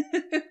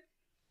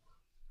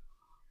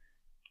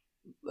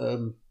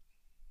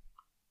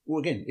 Well,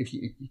 again, if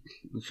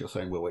you're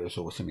saying, well, it's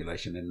all a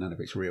simulation and none of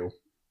it's real,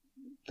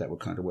 that would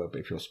kind of work.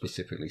 But if you're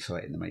specifically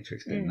citing the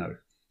Matrix, then no,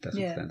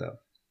 doesn't stand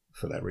up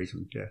for that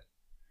reason. Yeah.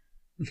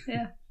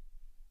 Yeah.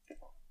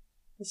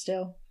 But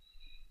still,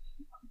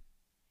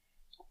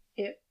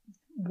 it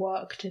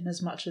worked in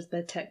as much as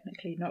they're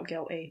technically not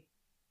guilty.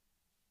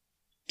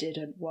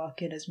 Didn't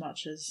work in as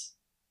much as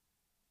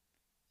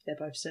they're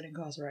both still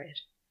incarcerated.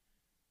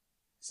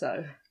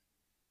 So.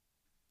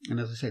 And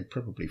as I said,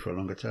 probably for a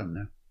longer term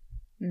now.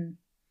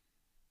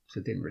 So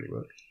it didn't really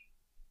work.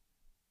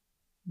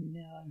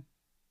 No.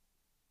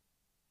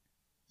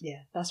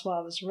 Yeah, that's why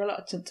I was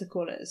reluctant to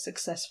call it a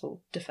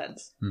successful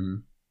defence.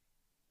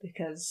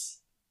 Because,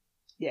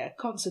 yeah,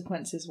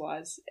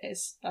 consequences-wise,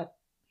 I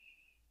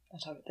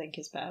don't think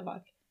it's better.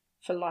 Like,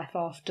 for life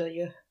after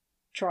your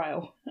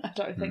trial, I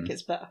don't think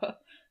it's better.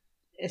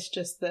 It's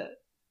just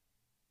that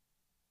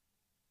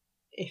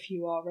if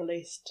you are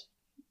released,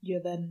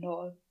 you're then not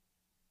a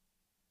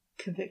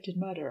convicted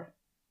murderer.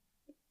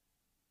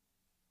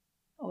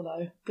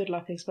 Although, good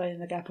luck explaining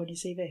the gap on your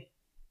CV.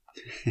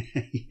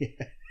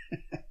 Yeah.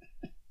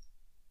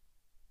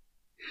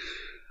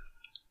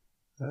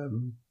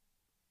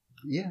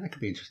 Yeah, that could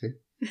be interesting.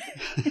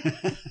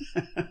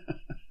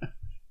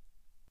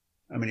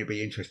 I mean, it'd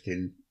be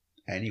interesting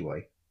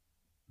anyway,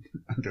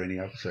 under any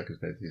other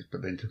circumstances.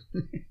 But then to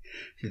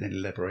then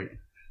elaborate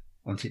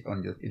into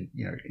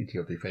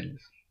your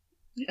defence.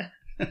 Yeah.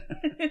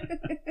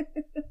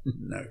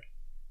 No.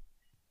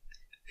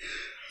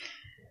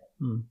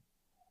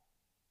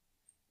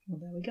 Well,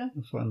 there we go.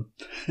 Fun.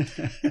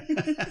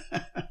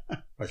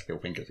 I still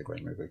think it's a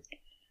great movie.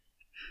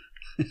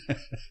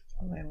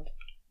 Well, we've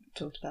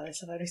talked about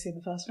this. I've only seen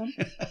the first one.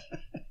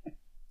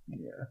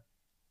 Yeah.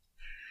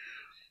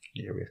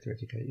 Yeah, we have to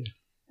educate you.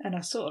 And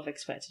I sort of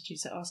expected you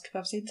to ask if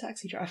I've seen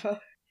Taxi Driver.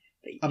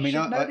 But you I mean,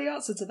 should know the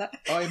answer to that.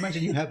 I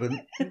imagine you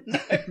haven't.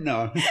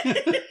 No.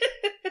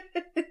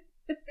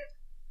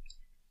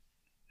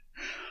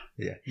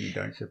 Yeah, you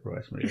don't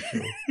surprise me at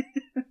all.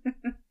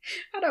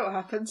 I know what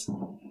happens.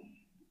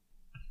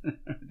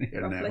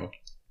 Yeah, now.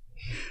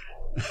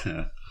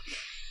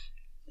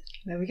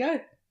 There we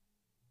go.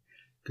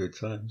 Good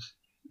times.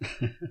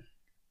 Have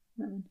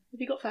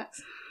you got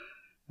facts?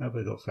 Have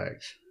we got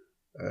facts?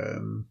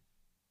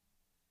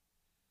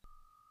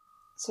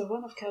 So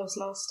one of Kel's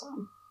last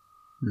time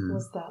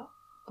was that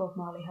Bob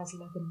Marley has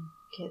 11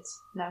 kids.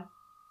 No,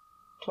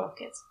 12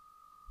 kids.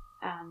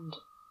 And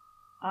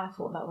I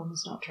thought that one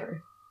was not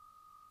true.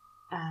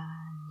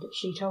 And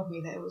she told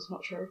me that it was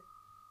not true.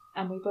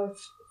 And we both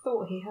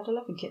thought he had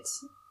 11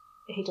 kids.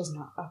 He does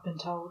not. I've been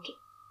told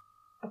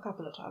a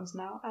couple of times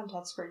now, and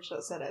had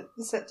screenshots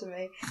sent to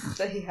me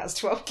that he has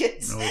 12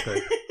 kids. Oh,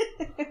 okay.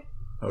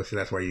 Oh, so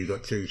that's why you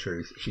got two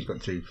truths. She's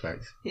got two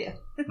facts. Yeah.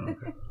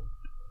 Okay.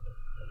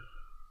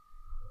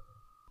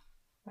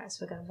 Right,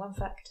 so we're going one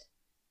fact,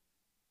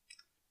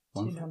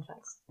 two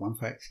non-facts. One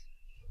fact,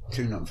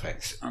 two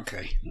non-facts.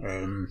 Okay.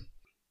 I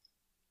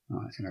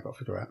think I've got to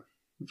figure out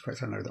which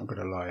facts I know that I'm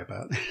going to lie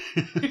about.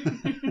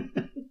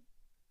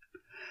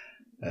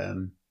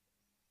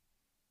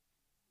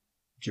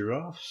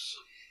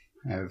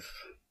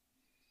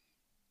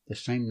 the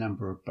same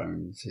number of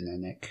bones in their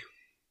neck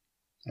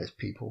as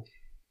people,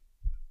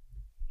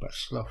 but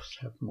sloths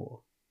have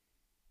more.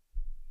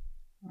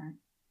 Right.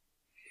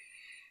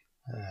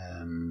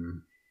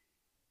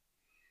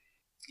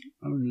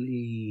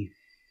 Only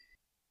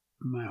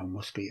male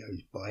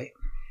mosquitoes bite.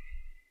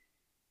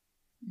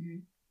 Mm-hmm.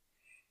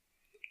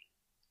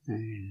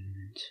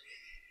 And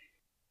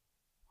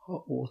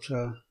hot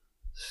water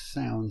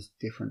sounds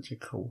different to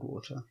cold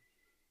water.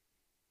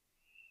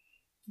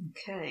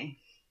 Okay.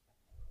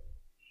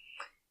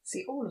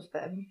 See, all of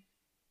them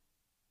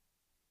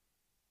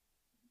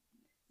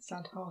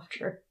sound half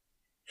true.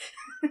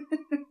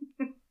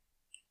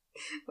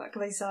 Like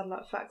they sound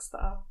like facts that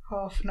are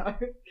half no.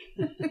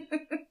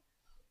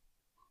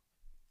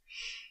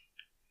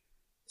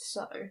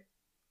 So,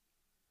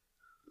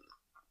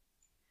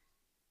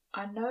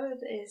 I know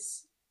that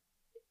it's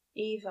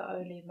either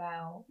only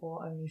male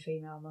or only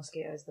female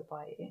mosquitoes that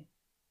bite you.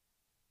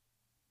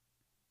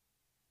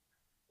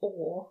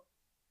 Or,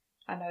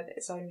 I know that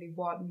it's only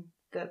one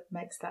that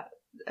makes that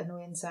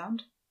annoying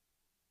sound.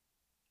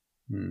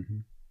 Mm-hmm.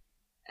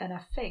 And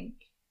I think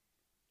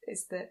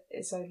it's that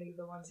it's only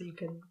the ones you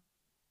can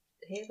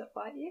hear that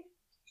bite you.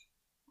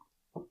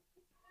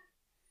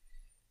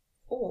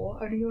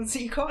 Or only the ones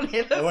that you can't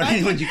hear that bite you. Only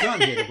the ones you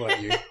can't hear that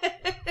bite you.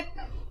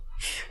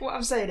 What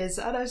I'm saying is,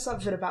 I know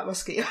something about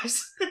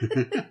mosquitoes.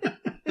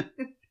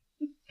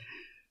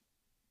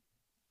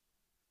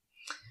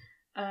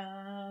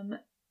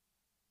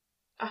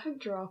 I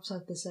think giraffes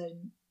have the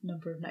same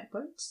number of neck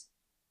bones.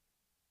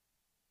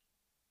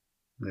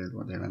 They're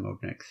long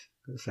old necks,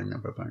 got the same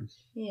number of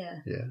bones.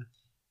 Yeah. Yeah.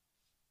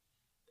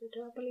 But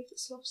do I believe that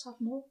sloths have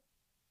more?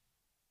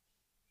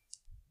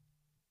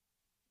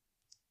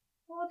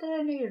 What would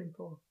they need them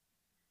for?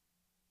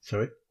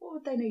 Sorry? What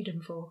would they need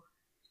them for?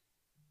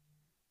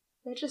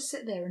 They just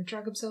sit there and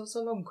drag themselves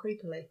along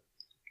creepily.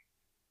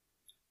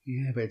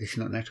 Yeah, but it's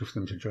not natural for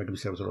them to drag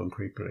themselves along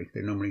creepily.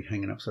 They're normally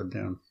hanging upside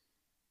down.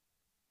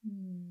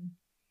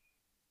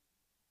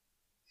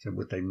 So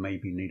would they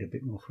maybe need a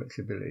bit more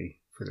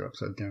flexibility for their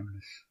upside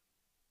downness?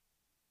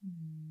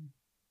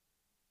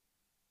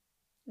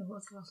 Oh,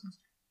 what's the last one?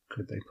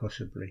 Could they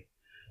possibly?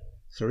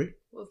 Sorry?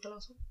 What was the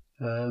last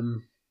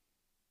one?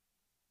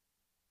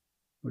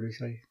 What do we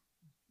say?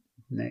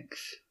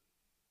 Necks,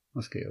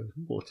 mosquitoes,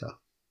 water.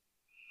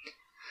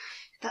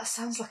 That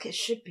sounds like it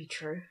should be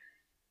true.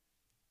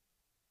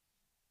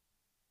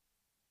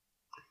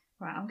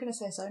 Right, I'm going to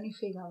say it's only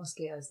female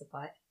mosquitoes that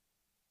bite.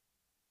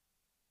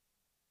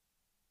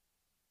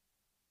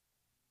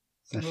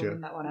 So I'm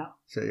ruling that one out.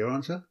 Is that your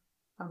answer?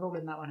 I'm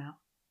ruling that one out.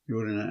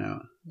 You're ruling that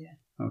out? Yeah.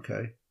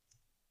 Okay.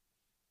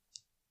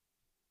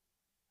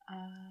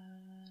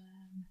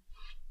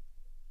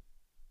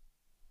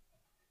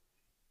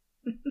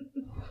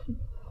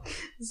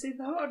 See,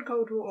 the hot and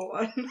cold water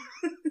one.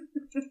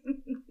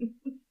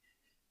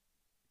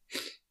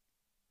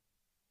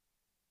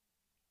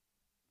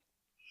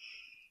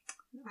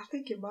 I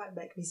think it might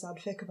make me sound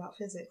thick about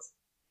physics.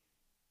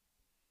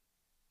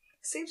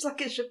 Seems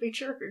like it should be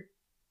true.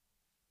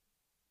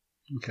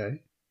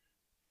 Okay.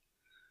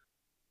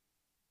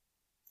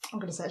 I'm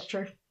going to say it's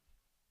true.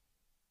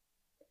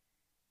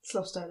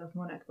 Sloths don't have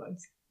more neck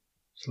bones.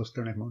 Sloths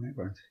don't have more neck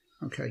bones.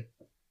 Okay.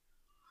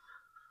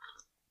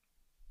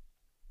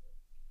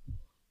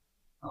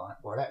 Alright,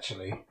 well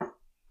actually,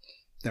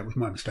 that was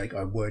my mistake.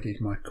 I worded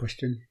my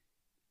question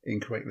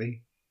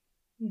incorrectly.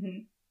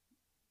 Mm-hmm.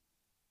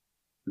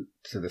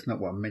 So that's not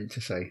what I meant to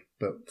say,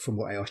 but from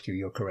what I asked you,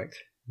 you're correct.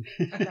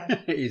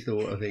 Okay. It is the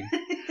water thing.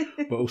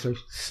 But also,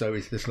 so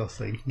is the sloth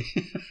thing.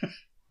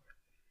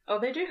 Oh,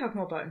 they do have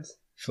more bones.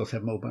 Sloths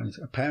have more bones.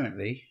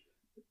 Apparently,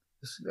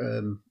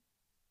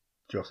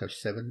 giraffes have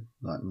 7,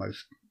 like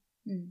most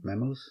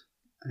mammals,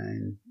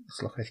 and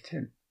sloth has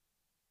 10.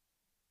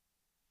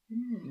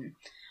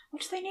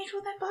 What do they need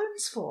all their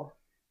bones for?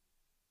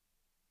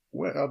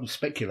 Well, I'm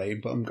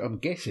speculating, but I'm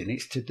guessing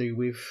it's to do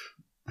with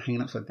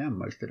hanging upside down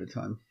most of the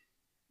time.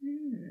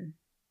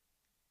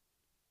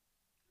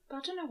 But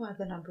I don't know why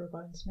the number of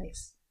bones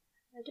makes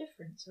a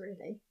difference,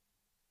 really.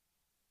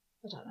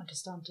 I don't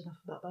understand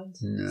enough about bones.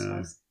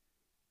 No.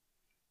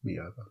 Me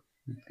either.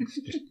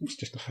 It's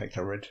just a fact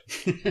I read.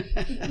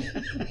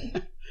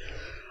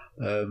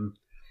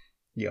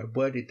 Yeah, I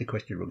worded the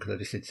question wrong because I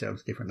just said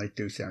sounds different. They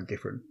do sound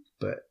different,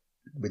 but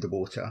with the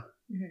water.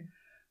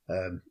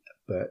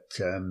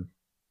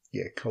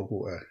 Yeah, cold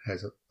water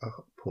has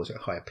pours at a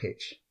higher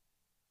pitch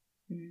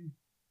than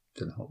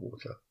hot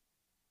water.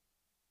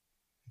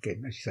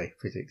 Again, as you say,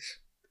 physics.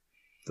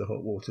 The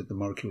hot water, the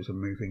molecules are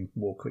moving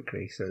more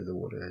quickly, so the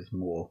water has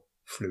more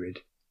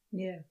fluid.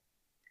 Yeah.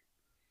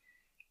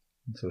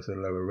 So it's a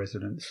lower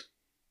resonance.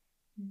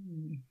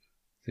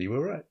 So you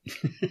were right.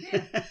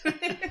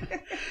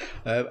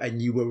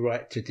 And you were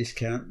right to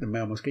discount the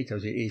male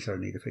mosquitoes. It is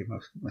only the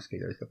female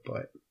mosquitoes that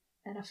bite.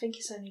 And I think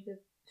it's only the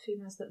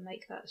females that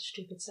make that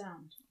stupid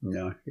sound.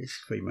 No, it's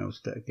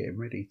females that are getting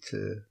ready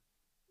to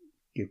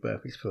give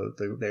birth. It's for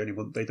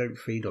they don't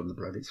feed on the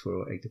blood. It's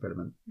for egg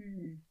development.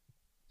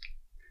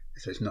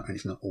 So it's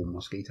not all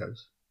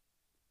mosquitoes,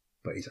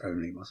 but it's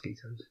only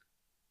mosquitoes.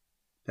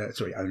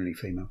 Only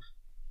females.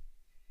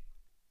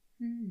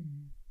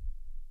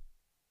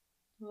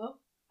 Well,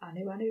 I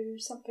knew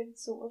something,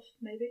 sort of,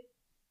 maybe.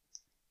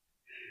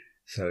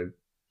 So,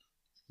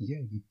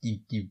 yeah,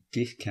 you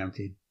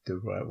discounted the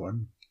right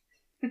one.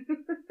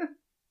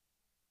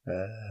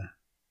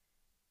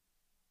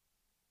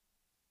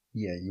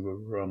 Yeah, you were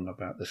wrong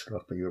about the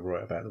sloth, but you were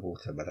right about the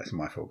water, but that's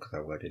my fault because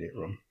I worded it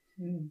wrong.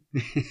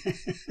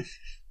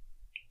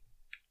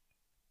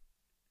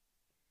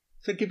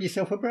 So give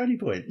yourself a brownie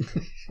point.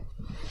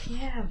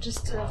 Yeah,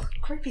 just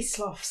creepy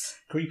sloths.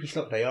 Creepy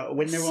sloth, they are.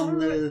 When they're on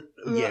the...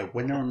 Yeah,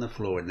 when they're on the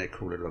floor and they're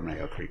crawling along, they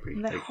are creepy.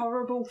 And their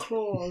horrible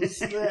claws.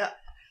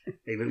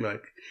 They look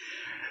like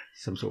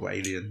some sort of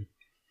alien.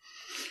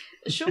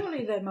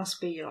 Surely there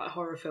must be like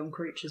horror film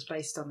creatures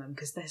based on them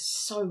because they're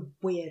so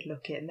weird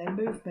looking. Their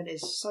movement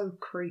is so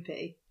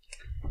creepy.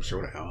 I'm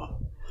sure they are.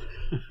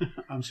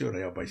 I'm sure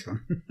they are based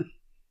on.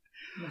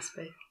 Must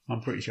be.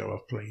 I'm pretty sure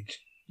I've played,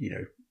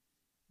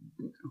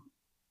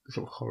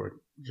 sort of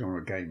horror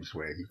genre games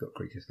where you've got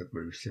creatures that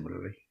move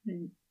similarly.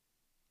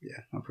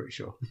 Yeah, I'm pretty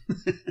sure.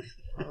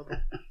 Horrible.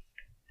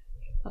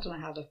 I don't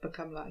know how they've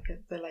become like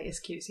the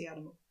latest cutesy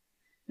animal.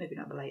 Maybe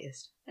not the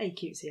latest. A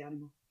cutesy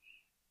animal.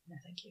 No,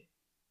 thank you.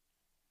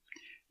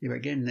 Yeah, but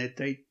again,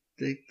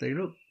 they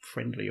look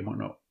friendly and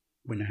whatnot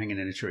when they're hanging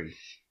in a tree.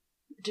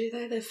 Do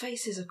they? Their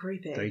faces are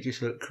creepy. They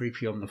just look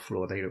creepy on the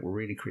floor. They look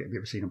really creepy. Have you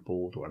ever seen a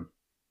bald one?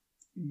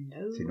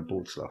 No. Seen a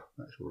bald sloth?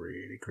 That's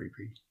really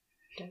creepy.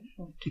 Don't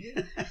want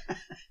to.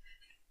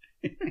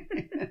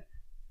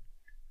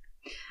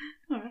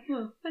 Alright,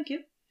 well, thank you.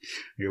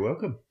 You're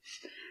welcome.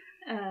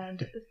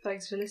 And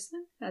thanks for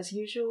listening. As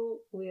usual,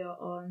 we are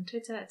on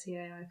Twitter at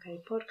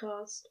TAIK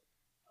Podcast,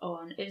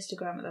 on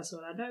Instagram at That's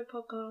All I Know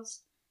Podcast,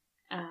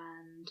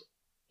 and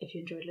if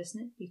you enjoyed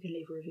listening, you can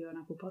leave a review on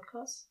Apple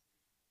Podcasts.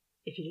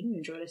 If you didn't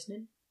enjoy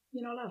listening,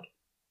 you're not allowed.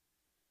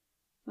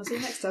 I'll see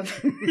you next time.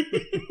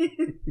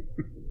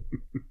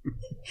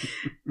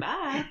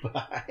 Bye.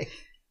 Bye.